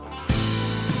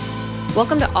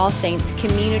Welcome to All Saints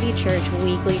Community Church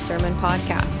Weekly Sermon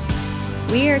Podcast.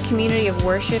 We are a community of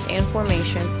worship and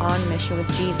formation on mission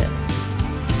with Jesus.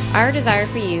 Our desire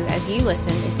for you as you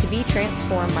listen is to be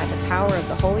transformed by the power of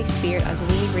the Holy Spirit as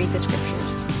we read the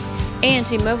Scriptures, and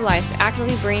to be mobilized to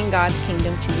actively bring God's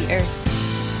kingdom to the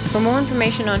earth. For more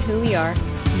information on who we are,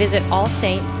 visit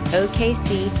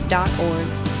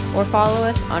allsaintsokc.org or follow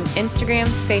us on Instagram,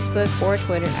 Facebook, or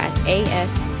Twitter at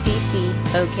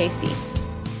ASCCOKC.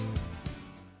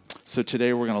 So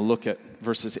today we're going to look at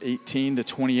verses 18 to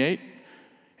 28,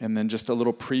 and then just a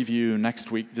little preview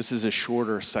next week. This is a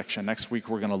shorter section. Next week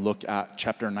we're going to look at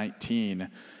chapter 19,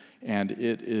 and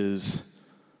it is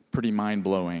pretty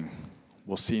mind-blowing.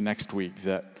 We'll see next week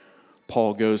that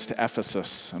Paul goes to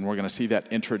Ephesus, and we're going to see that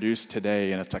introduced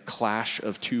today, and it's a clash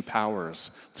of two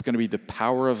powers. It's going to be the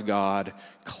power of God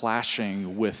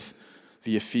clashing with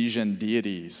the Ephesian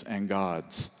deities and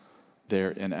gods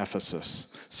there in Ephesus.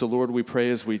 So Lord, we pray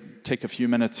as we take a few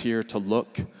minutes here to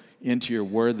look into your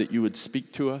word that you would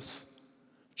speak to us.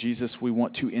 Jesus, we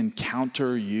want to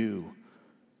encounter you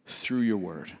through your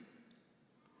word.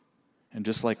 And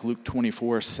just like Luke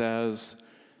 24 says,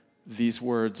 these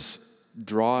words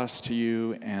draw us to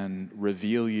you and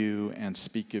reveal you and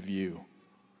speak of you.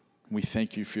 We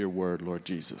thank you for your word, Lord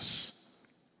Jesus.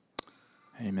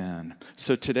 Amen.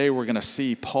 So today we're going to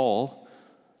see Paul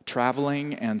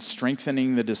traveling and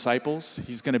strengthening the disciples.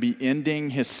 He's going to be ending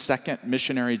his second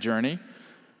missionary journey,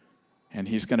 and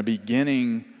he's going to be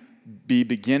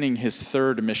beginning his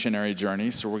third missionary journey.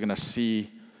 So we're going to see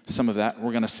some of that.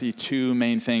 We're going to see two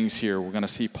main things here. We're going to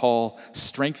see Paul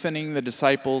strengthening the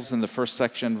disciples in the first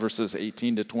section, verses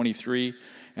 18 to 23.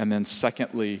 And then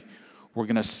secondly, we're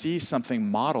going to see something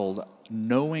modeled,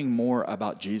 knowing more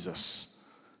about Jesus.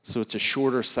 So it's a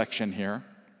shorter section here.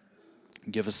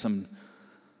 Give us some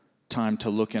time to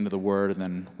look into the word, and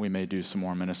then we may do some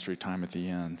more ministry time at the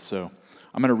end. So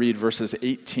I'm going to read verses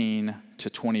 18 to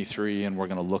 23, and we're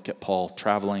going to look at Paul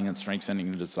traveling and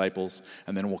strengthening the disciples,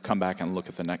 and then we'll come back and look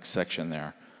at the next section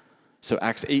there. So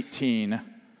Acts 18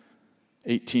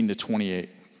 to 28.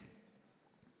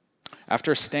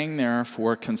 After staying there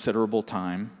for a considerable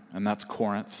time, and that's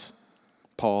Corinth,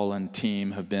 Paul and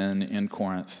team have been in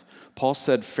Corinth, Paul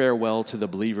said farewell to the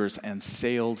believers and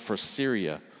sailed for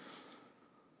Syrian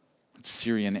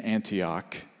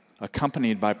Antioch,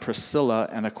 accompanied by Priscilla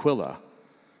and Aquila.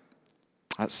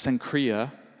 At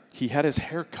Cenchrea, he had his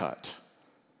hair cut,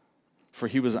 for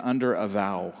he was under a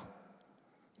vow.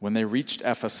 When they reached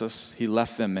Ephesus, he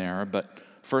left them there, but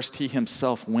first he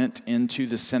himself went into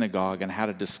the synagogue and had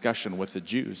a discussion with the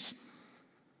Jews.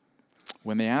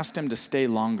 When they asked him to stay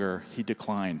longer, he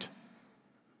declined.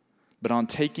 But on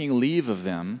taking leave of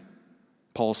them,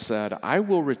 Paul said, "I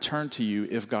will return to you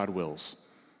if God wills."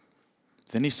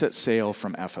 Then he set sail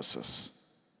from Ephesus.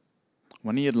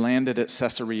 When he had landed at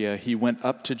Caesarea, he went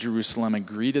up to Jerusalem and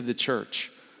greeted the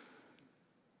church,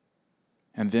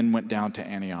 and then went down to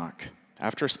Antioch.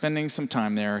 After spending some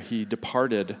time there, he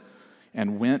departed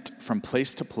and went from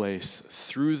place to place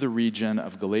through the region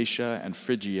of Galatia and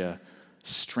Phrygia,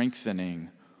 strengthening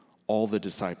all the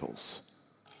disciples.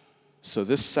 So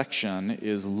this section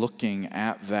is looking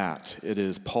at that. It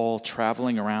is Paul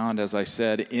traveling around, as I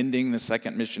said, ending the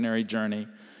second missionary journey.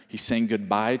 He's saying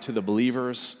goodbye to the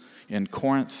believers in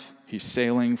Corinth. He's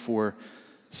sailing for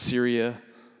Syria,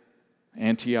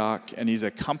 Antioch, and he's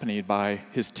accompanied by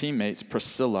his teammates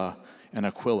Priscilla and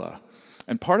Aquila.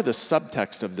 And part of the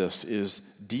subtext of this is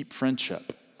deep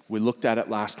friendship. We looked at it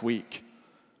last week.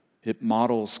 It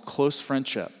models close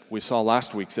friendship. We saw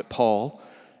last week that Paul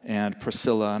and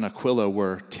Priscilla and Aquila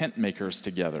were tent makers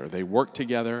together. They worked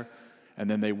together, and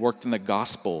then they worked in the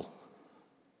gospel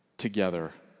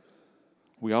together.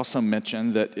 We also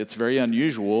mentioned that it's very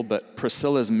unusual, but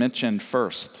Priscilla's mentioned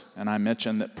first, and I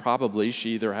mentioned that probably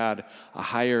she either had a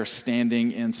higher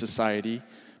standing in society,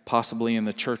 possibly in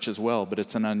the church as well, but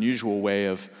it's an unusual way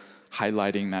of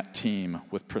highlighting that team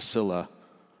with Priscilla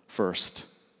first.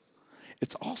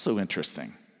 It's also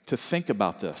interesting to think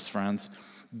about this, friends.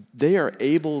 They are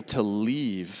able to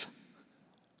leave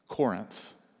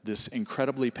Corinth, this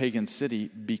incredibly pagan city,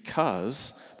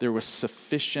 because there was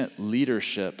sufficient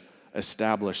leadership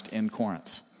established in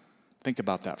Corinth. Think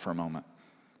about that for a moment.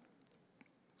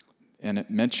 And it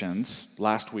mentions,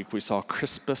 last week we saw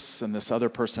Crispus and this other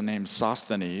person named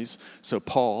Sosthenes. So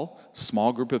Paul,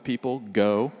 small group of people,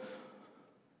 go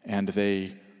and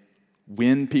they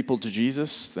win people to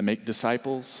Jesus, they make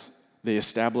disciples, they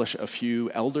establish a few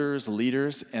elders,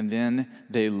 leaders, and then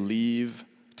they leave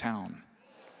town.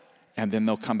 And then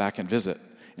they'll come back and visit.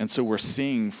 And so we're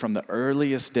seeing from the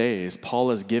earliest days,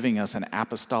 Paul is giving us an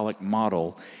apostolic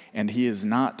model, and he is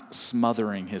not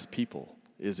smothering his people,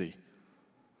 is he?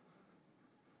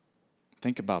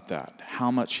 Think about that. How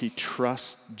much he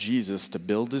trusts Jesus to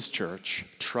build his church,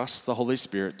 trusts the Holy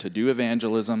Spirit to do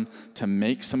evangelism, to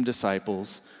make some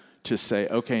disciples, to say,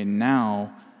 okay,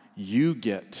 now you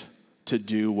get to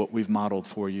do what we've modeled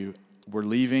for you. We're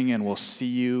leaving and we'll see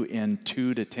you in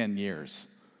 2 to 10 years.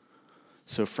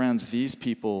 So friends, these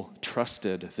people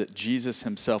trusted that Jesus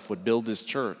himself would build his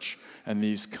church in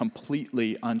these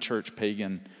completely unchurched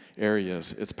pagan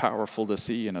areas. It's powerful to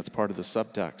see, and it's part of the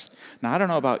subtext. Now, I don't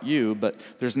know about you, but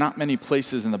there's not many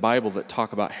places in the Bible that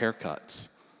talk about haircuts.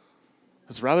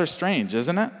 It's rather strange,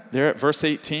 isn't it? There at verse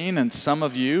 18, and some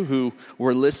of you who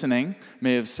were listening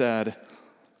may have said,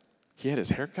 he had his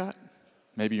haircut?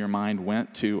 Maybe your mind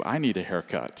went to, I need a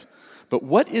haircut. But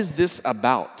what is this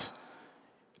about?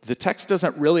 The text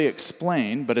doesn't really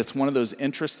explain, but it's one of those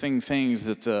interesting things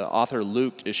that the author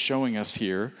Luke is showing us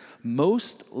here.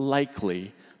 Most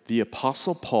likely, the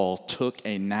Apostle Paul took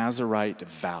a Nazirite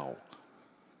vow.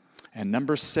 And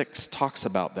number 6 talks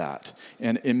about that.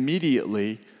 And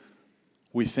immediately,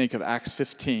 we think of Acts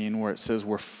 15, where it says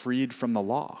we're freed from the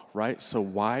law, right? So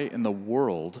why in the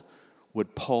world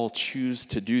would Paul choose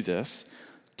to do this?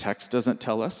 Text doesn't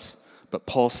tell us. But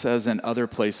Paul says in other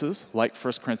places, like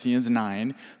 1 Corinthians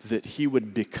 9, that he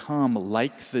would become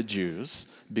like the Jews,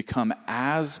 become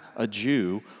as a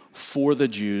Jew for the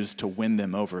Jews to win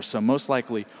them over. So most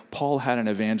likely, Paul had an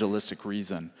evangelistic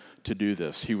reason to do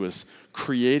this. He was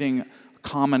creating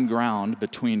common ground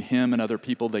between him and other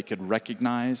people. They could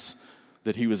recognize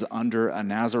that he was under a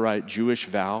Nazirite Jewish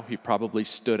vow. He probably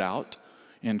stood out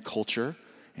in culture,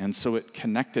 and so it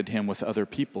connected him with other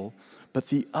people. But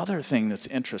the other thing that's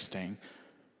interesting,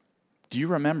 do you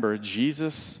remember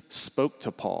Jesus spoke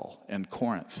to Paul in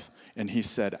Corinth, and he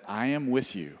said, I am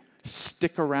with you.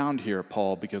 Stick around here,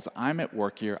 Paul, because I'm at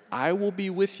work here. I will be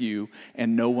with you,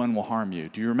 and no one will harm you.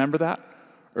 Do you remember that?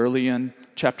 Early in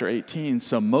chapter 18.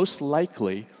 So most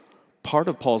likely, part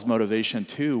of Paul's motivation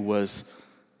too was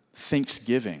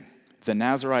thanksgiving. The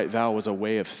Nazirite vow was a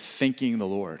way of thanking the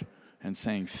Lord and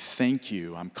saying, thank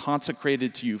you. I'm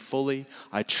consecrated to you fully.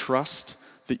 I trust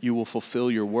that you will fulfill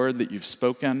your word that you've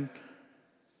spoken.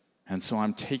 And so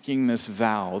I'm taking this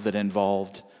vow that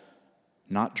involved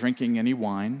not drinking any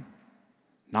wine,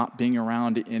 not being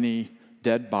around any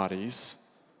dead bodies.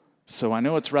 So I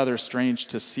know it's rather strange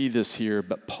to see this here,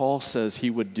 but Paul says he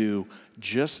would do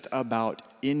just about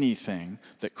anything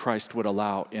that Christ would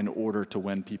allow in order to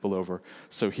win people over.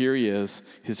 So here he is.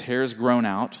 His hair's grown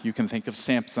out. You can think of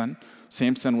Samson.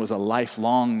 Samson was a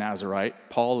lifelong Nazirite.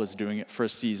 Paul is doing it for a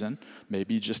season,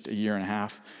 maybe just a year and a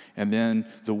half. And then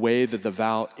the way that the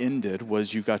vow ended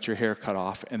was you got your hair cut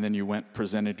off, and then you went,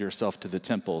 presented yourself to the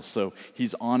temple. So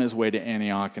he's on his way to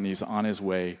Antioch, and he's on his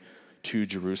way to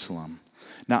Jerusalem.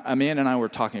 Now, Amanda and I were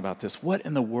talking about this. What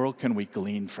in the world can we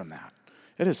glean from that?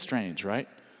 It is strange, right?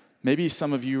 Maybe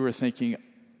some of you are thinking,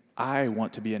 I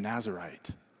want to be a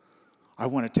Nazirite. I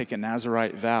want to take a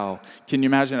Nazirite vow. Can you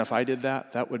imagine if I did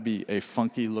that? That would be a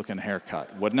funky looking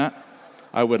haircut, wouldn't it?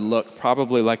 I would look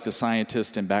probably like the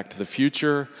scientist in Back to the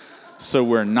Future. So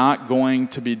we're not going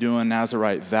to be doing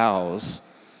Nazirite vows.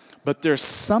 But there's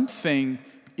something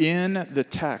in the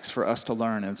text for us to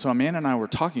learn. And so Amanda and I were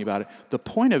talking about it. The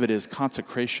point of it is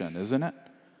consecration, isn't it?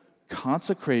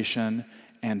 Consecration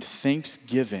and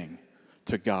thanksgiving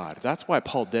to God. That's why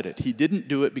Paul did it. He didn't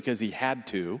do it because he had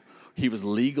to. He was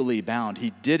legally bound.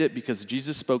 He did it because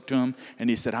Jesus spoke to him and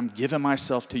he said, I'm giving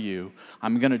myself to you.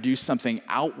 I'm going to do something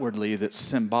outwardly that's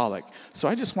symbolic. So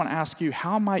I just want to ask you,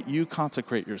 how might you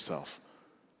consecrate yourself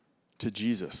to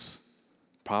Jesus?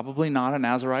 Probably not a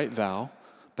Nazirite vow,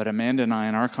 but Amanda and I,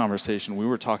 in our conversation, we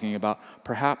were talking about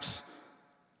perhaps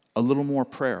a little more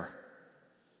prayer,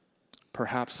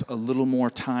 perhaps a little more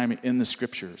time in the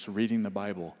scriptures, reading the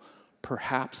Bible,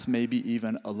 perhaps maybe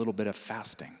even a little bit of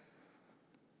fasting.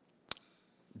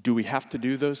 Do we have to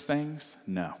do those things?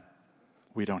 No,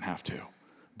 we don't have to.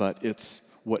 But it's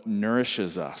what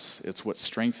nourishes us. It's what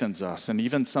strengthens us. And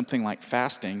even something like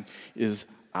fasting is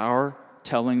our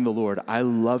telling the Lord, I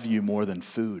love you more than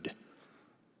food.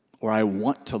 Or I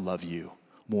want to love you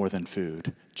more than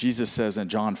food. Jesus says in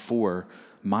John 4,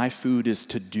 my food is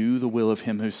to do the will of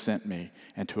him who sent me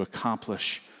and to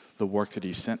accomplish the work that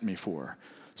he sent me for.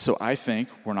 So I think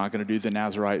we're not going to do the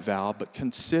Nazirite vow, but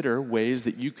consider ways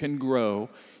that you can grow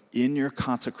in your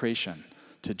consecration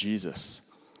to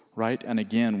Jesus, right? And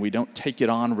again, we don't take it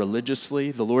on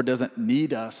religiously. The Lord doesn't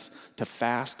need us to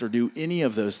fast or do any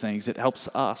of those things. It helps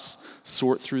us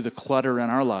sort through the clutter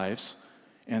in our lives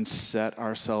and set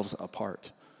ourselves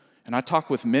apart. And I talk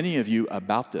with many of you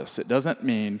about this. It doesn't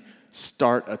mean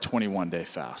start a 21-day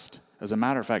fast. As a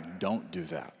matter of fact, don't do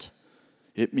that.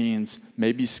 It means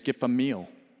maybe skip a meal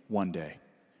one day.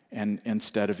 And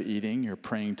instead of eating, you're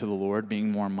praying to the Lord,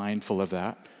 being more mindful of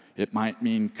that. It might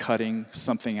mean cutting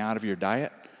something out of your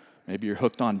diet. Maybe you're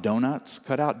hooked on donuts.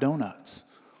 Cut out donuts.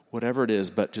 Whatever it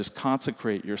is, but just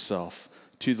consecrate yourself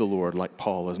to the Lord like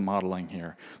Paul is modeling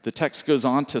here. The text goes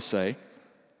on to say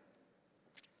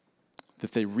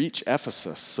that they reach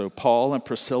Ephesus. So Paul and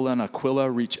Priscilla and Aquila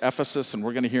reach Ephesus, and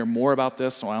we're going to hear more about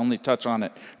this, so I only touch on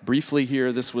it briefly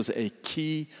here. This was a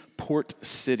key port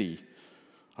city,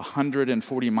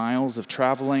 140 miles of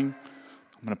traveling.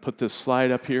 I'm going to put this slide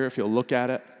up here if you'll look at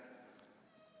it.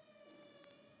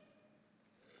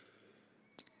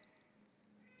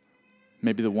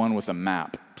 Maybe the one with a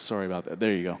map. Sorry about that.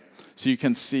 There you go. So you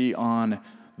can see on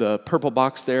the purple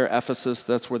box there, Ephesus,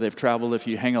 that's where they've traveled. If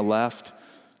you hang a left,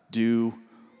 due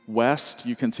west,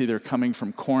 you can see they're coming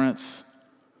from Corinth.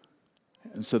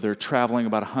 And so they're traveling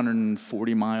about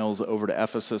 140 miles over to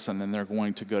Ephesus, and then they're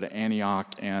going to go to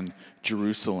Antioch and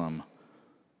Jerusalem.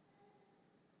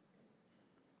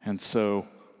 And so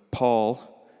Paul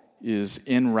is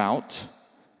en route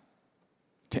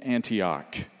to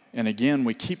Antioch. And again,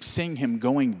 we keep seeing him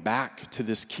going back to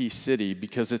this key city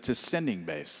because it's his sending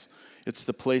base. It's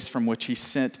the place from which he's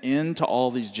sent into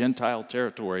all these Gentile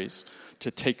territories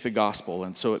to take the gospel.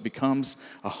 And so it becomes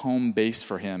a home base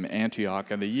for him,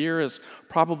 Antioch. And the year is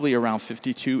probably around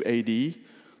 52 AD,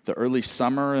 the early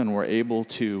summer, and we're able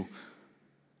to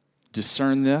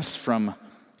discern this from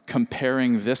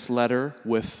comparing this letter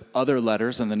with other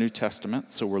letters in the New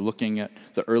Testament. So we're looking at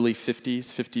the early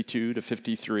 50s, 52 to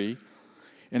 53.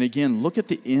 And again, look at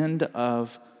the end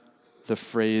of the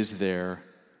phrase there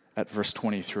at verse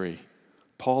 23.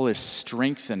 Paul is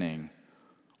strengthening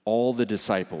all the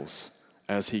disciples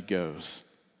as he goes.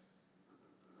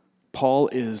 Paul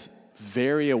is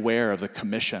very aware of the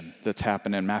commission that's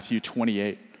happened in Matthew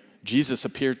 28. Jesus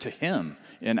appeared to him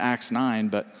in Acts 9,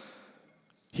 but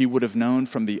he would have known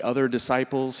from the other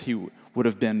disciples, he would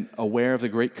have been aware of the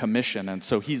Great Commission, and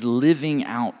so he's living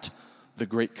out the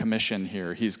Great Commission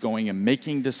here. He's going and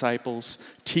making disciples,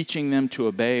 teaching them to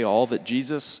obey all that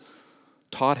Jesus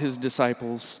taught his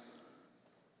disciples,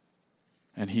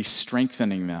 and he's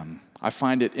strengthening them. I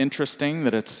find it interesting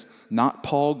that it's not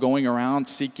Paul going around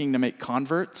seeking to make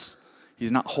converts.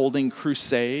 He's not holding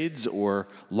crusades or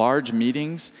large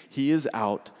meetings. He is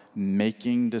out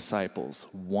making disciples,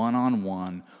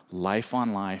 one-on-one, life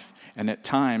on life. And at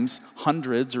times,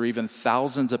 hundreds or even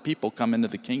thousands of people come into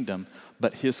the kingdom,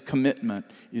 but his commitment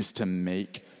is to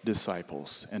make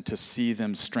disciples and to see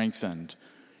them strengthened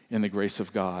in the grace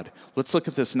of God. Let's look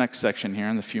at this next section here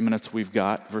in the few minutes we've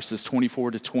got, verses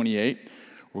 24 to 28.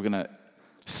 We're going to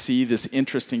see this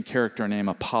interesting character named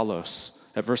Apollos.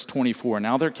 At verse 24,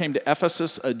 now there came to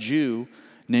Ephesus a Jew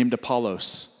named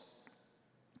Apollos,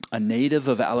 a native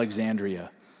of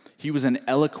Alexandria. He was an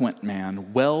eloquent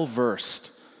man,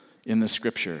 well-versed in the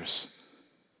scriptures.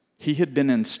 He had been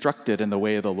instructed in the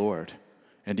way of the Lord,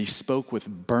 and he spoke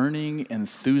with burning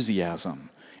enthusiasm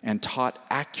and taught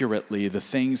accurately the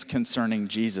things concerning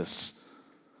Jesus,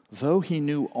 though he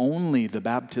knew only the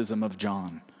baptism of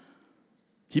John.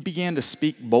 He began to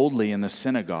speak boldly in the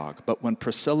synagogue, but when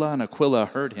Priscilla and Aquila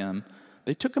heard him,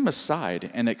 they took him aside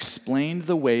and explained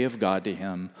the way of God to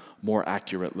him more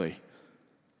accurately.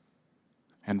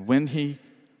 And when he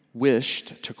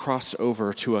wished to cross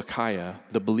over to Achaia,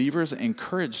 the believers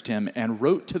encouraged him and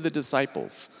wrote to the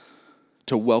disciples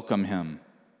to welcome him.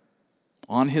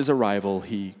 On his arrival,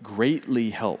 he greatly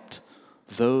helped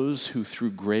those who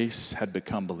through grace had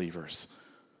become believers.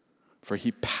 For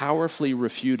he powerfully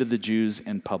refuted the Jews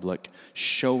in public,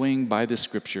 showing by the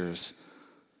scriptures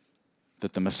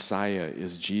that the Messiah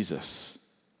is Jesus.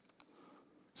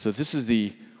 So this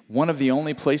is one of the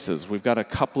only places we've got a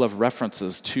couple of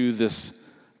references to this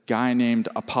guy named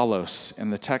Apollos.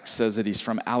 And the text says that he's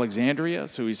from Alexandria,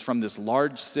 so he's from this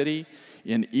large city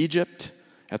in Egypt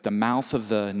at the mouth of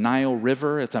the Nile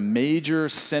River. It's a major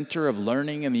center of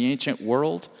learning in the ancient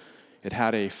world. It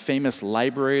had a famous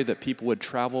library that people would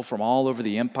travel from all over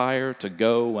the empire to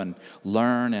go and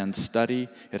learn and study.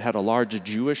 It had a large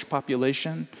Jewish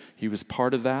population. He was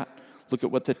part of that. Look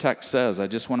at what the text says. I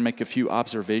just want to make a few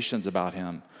observations about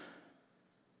him.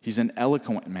 He's an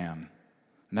eloquent man.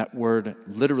 And that word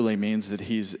literally means that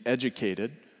he's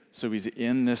educated. So he's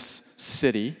in this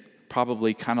city,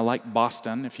 probably kind of like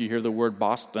Boston. If you hear the word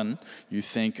Boston, you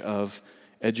think of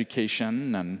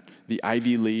education and the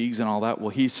Ivy Leagues and all that. Well,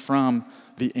 he's from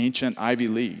the ancient Ivy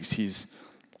Leagues. He's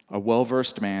a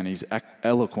well-versed man. He's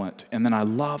eloquent. And then I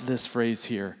love this phrase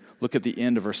here. Look at the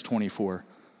end of verse 24.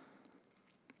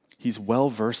 He's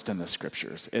well-versed in the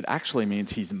scriptures. It actually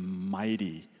means he's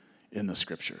mighty in the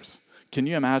scriptures. Can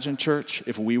you imagine, church,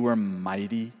 if we were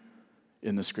mighty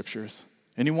in the scriptures?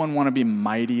 Anyone want to be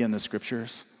mighty in the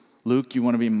scriptures? Luke, you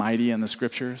want to be mighty in the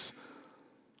scriptures?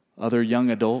 Other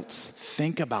young adults,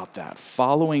 think about that.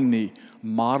 Following the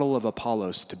model of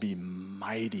Apollos to be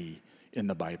mighty in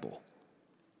the Bible.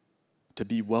 To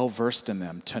be well-versed in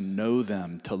them, to know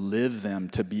them, to live them,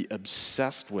 to be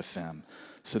obsessed with them.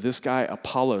 So this guy,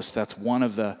 Apollos, that's one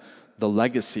of the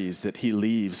legacies that he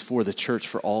leaves for the church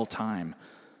for all time.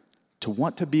 To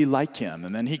want to be like him.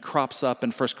 And then he crops up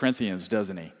in 1 Corinthians,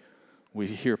 doesn't he? We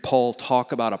hear Paul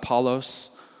talk about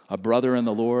Apollos, a brother in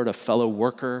the Lord, a fellow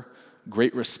worker,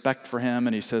 great respect for him.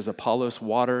 And he says, Apollos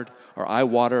watered, or I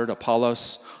watered,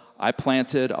 Apollos, I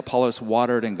planted, Apollos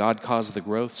watered, and God caused the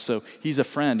growth. So he's a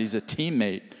friend, he's a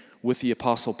teammate with the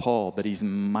Apostle Paul, but he's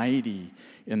mighty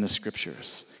in the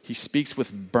scriptures. He speaks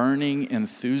with burning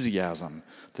enthusiasm,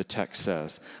 the text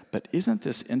says. But isn't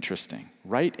this interesting?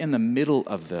 Right in the middle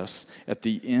of this, at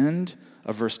the end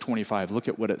of verse 25, look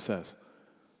at what it says.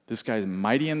 This guy's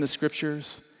mighty in the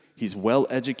scriptures, he's well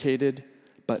educated,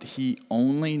 but he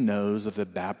only knows of the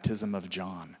baptism of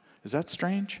John. Is that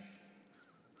strange?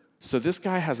 So this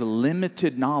guy has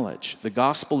limited knowledge. The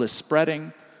gospel is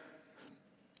spreading.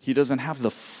 He doesn't have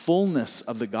the fullness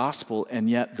of the gospel, and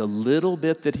yet the little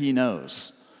bit that he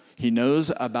knows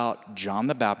about John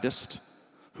the Baptist,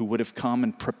 who would have come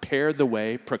and prepared the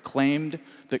way, proclaimed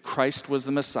that Christ was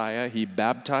the Messiah. He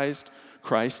baptized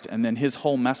Christ, and then his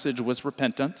whole message was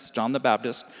repentance, John the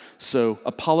Baptist. So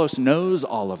Apollos knows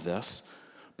all of this.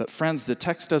 But friends, the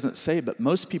text doesn't say, but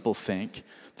most people think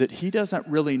that he doesn't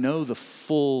really know the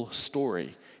full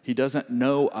story. He doesn't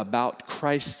know about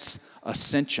Christ's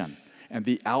ascension and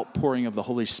the outpouring of the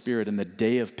Holy Spirit in the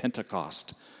day of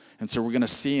Pentecost. And so we're going to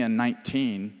see in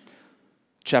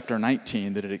chapter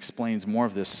 19, that it explains more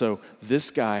of this. So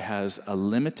this guy has a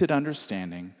limited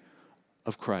understanding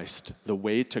of Christ, the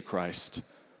way to Christ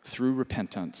through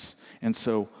repentance. And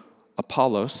so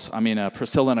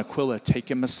Priscilla and Aquila take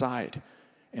him aside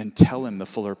and tell him the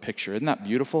fuller picture. Isn't that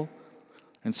beautiful?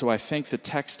 And so I think the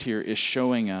text here is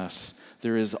showing us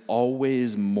there is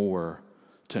always more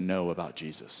to know about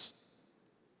Jesus.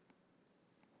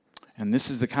 And this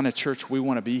is the kind of church we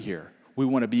want to be here. We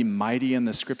want to be mighty in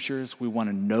the scriptures. We want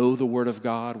to know the word of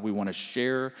God. We want to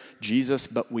share Jesus,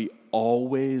 but we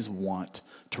always want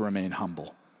to remain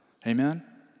humble. Amen?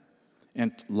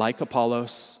 And like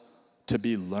Apollos, to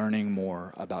be learning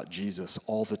more about Jesus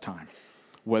all the time.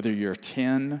 Whether you're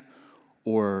 10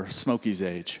 or Smokey's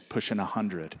age, pushing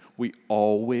 100, we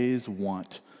always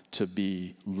want to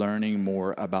be learning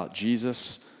more about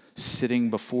Jesus, sitting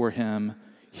before him,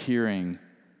 hearing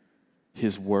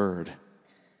his word.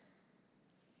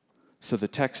 So the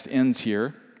text ends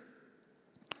here.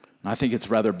 And I think it's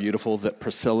rather beautiful that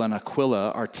Priscilla and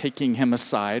Aquila are taking him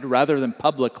aside rather than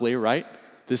publicly, right?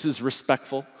 This is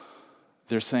respectful.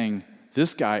 They're saying,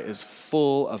 this guy is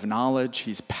full of knowledge.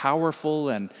 He's powerful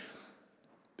and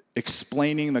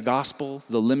explaining the gospel,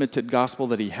 the limited gospel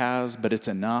that he has, but it's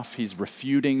enough. He's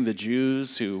refuting the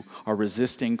Jews who are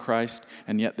resisting Christ,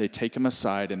 and yet they take him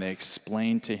aside and they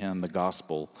explain to him the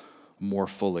gospel more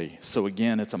fully. So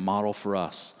again, it's a model for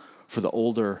us, for the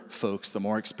older folks, the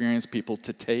more experienced people,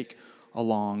 to take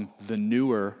along the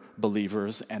newer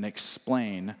believers and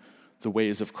explain the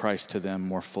ways of Christ to them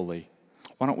more fully.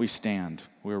 Why don't we stand?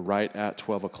 We're right at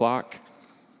 12 o'clock.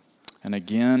 And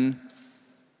again,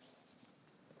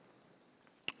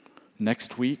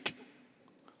 next week,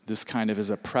 this kind of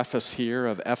is a preface here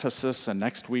of Ephesus, and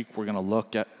next week we're going to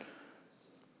look at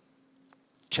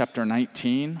chapter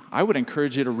 19. I would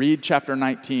encourage you to read chapter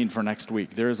 19 for next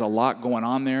week. There's a lot going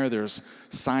on there. There's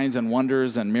signs and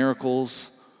wonders and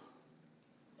miracles.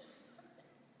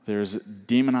 There's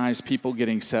demonized people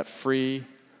getting set free.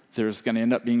 There's going to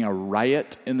end up being a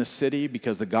riot in the city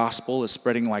because the gospel is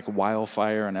spreading like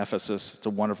wildfire in Ephesus. It's a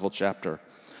wonderful chapter.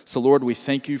 So, Lord, we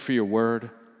thank you for your word.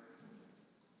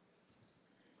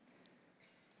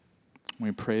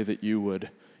 We pray that you would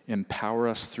empower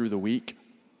us through the week.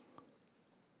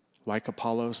 Like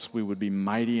Apollos, we would be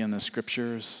mighty in the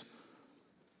scriptures.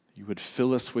 You would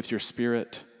fill us with your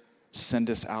spirit, send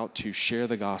us out to share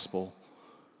the gospel,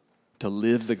 to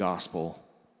live the gospel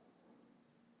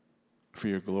for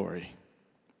your glory.